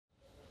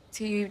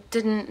So you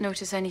didn't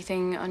notice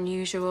anything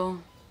unusual?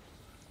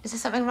 Is there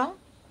something wrong?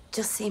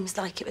 Just seems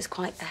like it was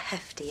quite a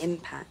hefty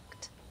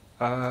impact.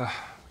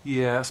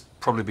 Yeah, that's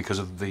probably because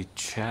of the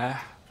chair.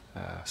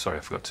 Sorry,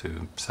 I forgot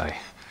to say.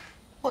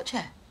 What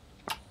chair?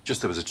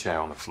 Just there was a chair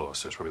on the floor,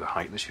 so it's probably the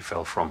height that she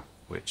fell from,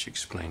 which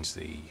explains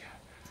the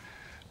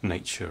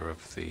nature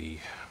of the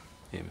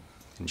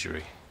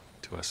injury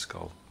to her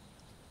skull.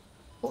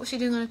 What was she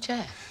doing on a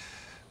chair?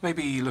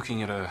 Maybe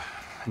looking at a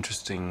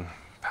interesting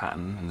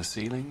pattern in the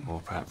ceiling, or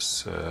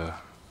perhaps a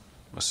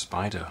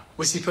spider.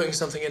 Was he putting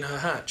something in her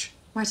hatch?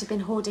 Might have been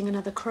hoarding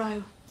another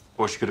crow.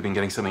 Or she could have been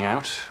getting something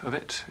out of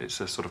it.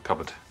 It's a sort of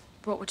cupboard.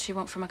 What would she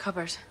want from a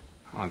cupboard?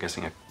 Well, I'm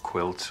guessing a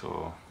quilt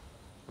or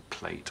a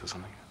plate or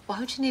something. Why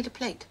would she need a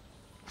plate?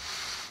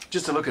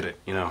 Just to look at it,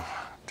 you know.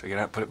 Take it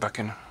out, put it back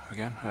in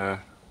again.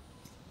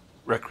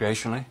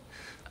 Recreationally.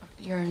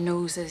 Your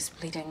nose is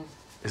bleeding.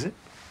 Is it?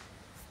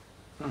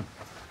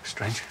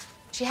 Strange.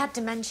 She had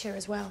dementia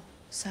as well,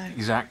 so...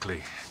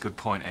 Exactly. Good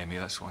point, Amy.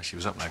 That's why she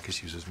was up there, because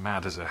she was as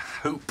mad as a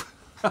hoop.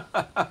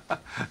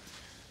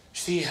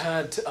 She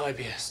had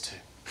IBS too.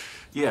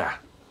 Yeah.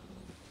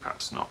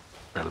 Perhaps not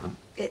relevant.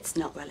 It's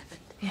not relevant.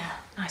 Yeah,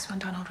 nice one,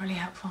 Donald. Really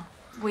helpful.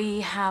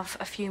 We have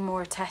a few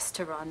more tests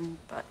to run,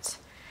 but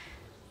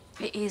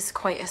it is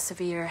quite a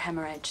severe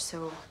hemorrhage,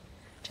 so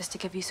just to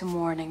give you some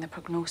warning, the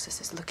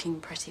prognosis is looking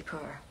pretty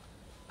poor.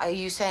 Are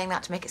you saying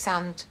that to make it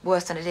sound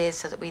worse than it is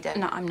so that we don't...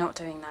 No, I'm not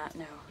doing that,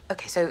 no.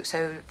 OK,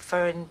 so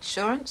for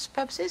insurance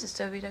purposes,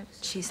 so we don't...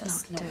 She's not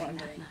what doing I'm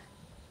that, doing. no.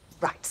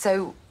 Right,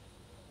 so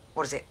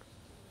what is it?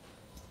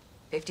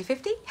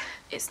 50-50?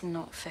 It's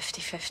not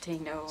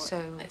 50-50, no.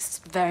 So... It's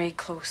very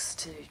close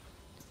to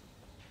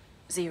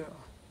 0.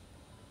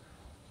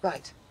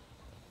 Right.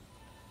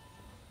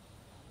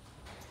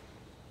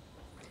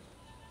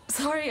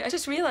 Sorry, I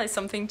just realised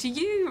something. Do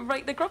you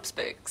write the Grubs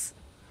books?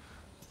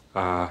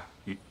 Yeah.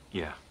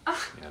 Yeah,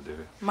 I do.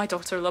 My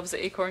daughter loves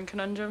the Acorn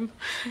Conundrum.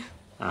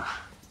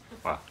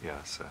 Well, yeah,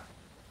 it's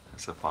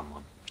a fun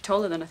one. You're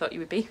taller than I thought you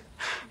would be.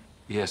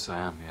 Yes, I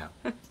am,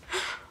 yeah.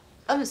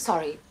 Oh,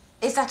 sorry.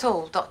 Is that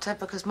all, Doctor?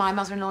 Because my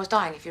mother-in-law is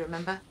dying, if you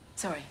remember.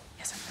 Sorry.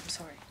 Yes, I'm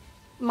sorry.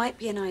 Might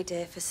be an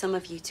idea for some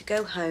of you to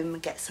go home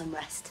and get some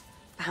rest.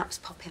 Perhaps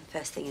pop in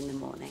first thing in the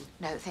morning.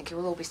 No, thank you.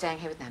 We'll all be staying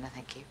here with Nana,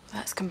 thank you.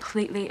 That's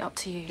completely up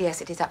to you.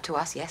 Yes, it is up to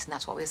us, yes, and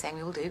that's what we were saying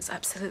we will do. It's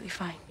absolutely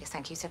fine. Yes,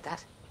 thank you, said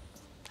that.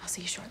 I'll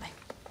see you shortly.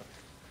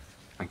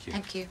 Thank you.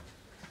 Thank you.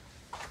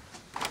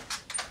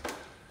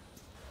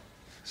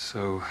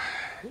 So,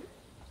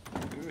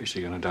 is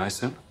she going to die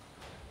soon?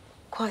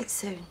 Quite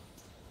soon.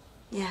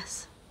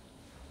 Yes.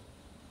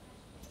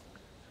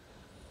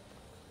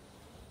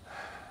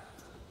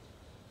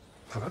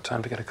 Have I got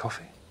time to get a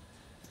coffee?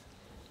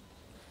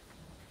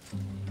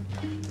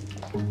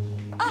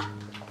 Ah!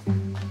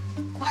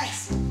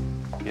 Maurice!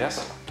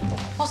 Yes?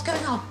 What's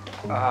going on?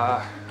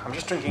 I'm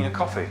just drinking a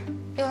coffee.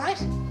 You all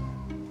right?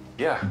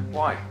 Yeah,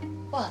 why?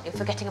 Well, you're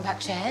forgetting about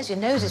chairs, your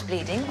nose is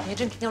bleeding, and you're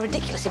drinking a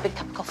ridiculously big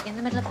cup of coffee in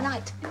the middle of the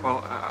night.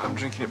 Well, I'm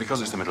drinking it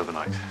because it's the middle of the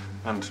night.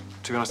 And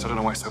to be honest, I don't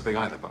know why it's so big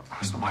either, but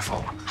it's not my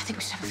fault. I think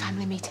we should have a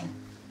family meeting.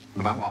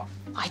 About what?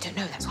 I don't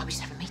know, that's why we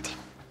should have a meeting.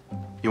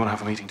 You want to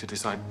have a meeting to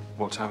decide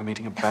what to have a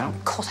meeting about?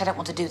 Of course I don't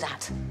want to do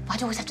that. Why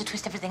do you always have to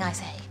twist everything I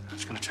say? I'm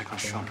just going to check on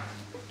Sean.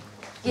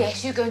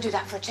 Yes, you go and do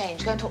that for a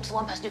change. Go and talk to the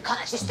one person who can't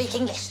actually speak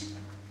English.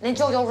 And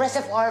enjoy your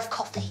reservoir of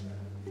coffee.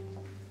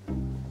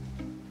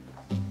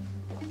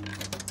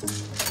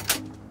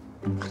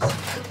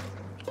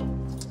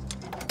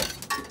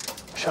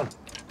 Sean.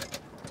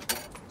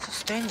 So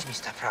strange,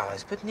 Mr.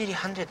 Prowers. Put nearly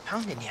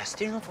 £100 in here,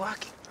 still not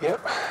working. Yep,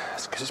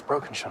 it's because it's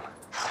broken, Sean.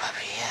 Oh,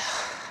 yeah.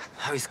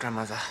 How is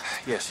grandmother?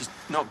 Yeah, she's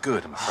not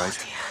good, I'm afraid.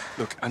 Oh,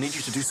 dear. Look, I need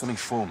you to do something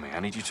for me. I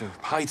need you to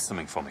hide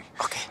something for me.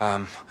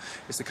 Okay.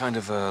 It's a kind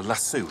of a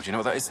lasso. Do you know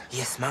what that is?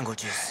 Yes, mango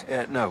juice.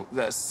 No,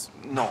 that's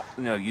not.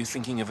 No, you're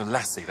thinking of a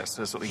lassie. That's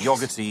a sort of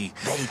yogurty.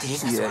 Very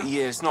delicious one.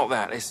 Yeah, it's not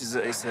that.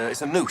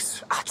 It's a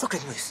mousse. Ah,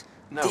 chocolate mousse.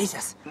 No.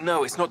 Delicious.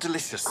 No, it's not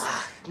delicious.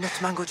 Ah,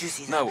 not mango juice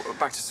either. No,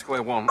 back to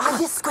square one. Ah,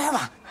 yes, square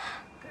one.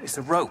 It's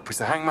a rope.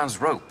 It's a hangman's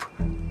rope.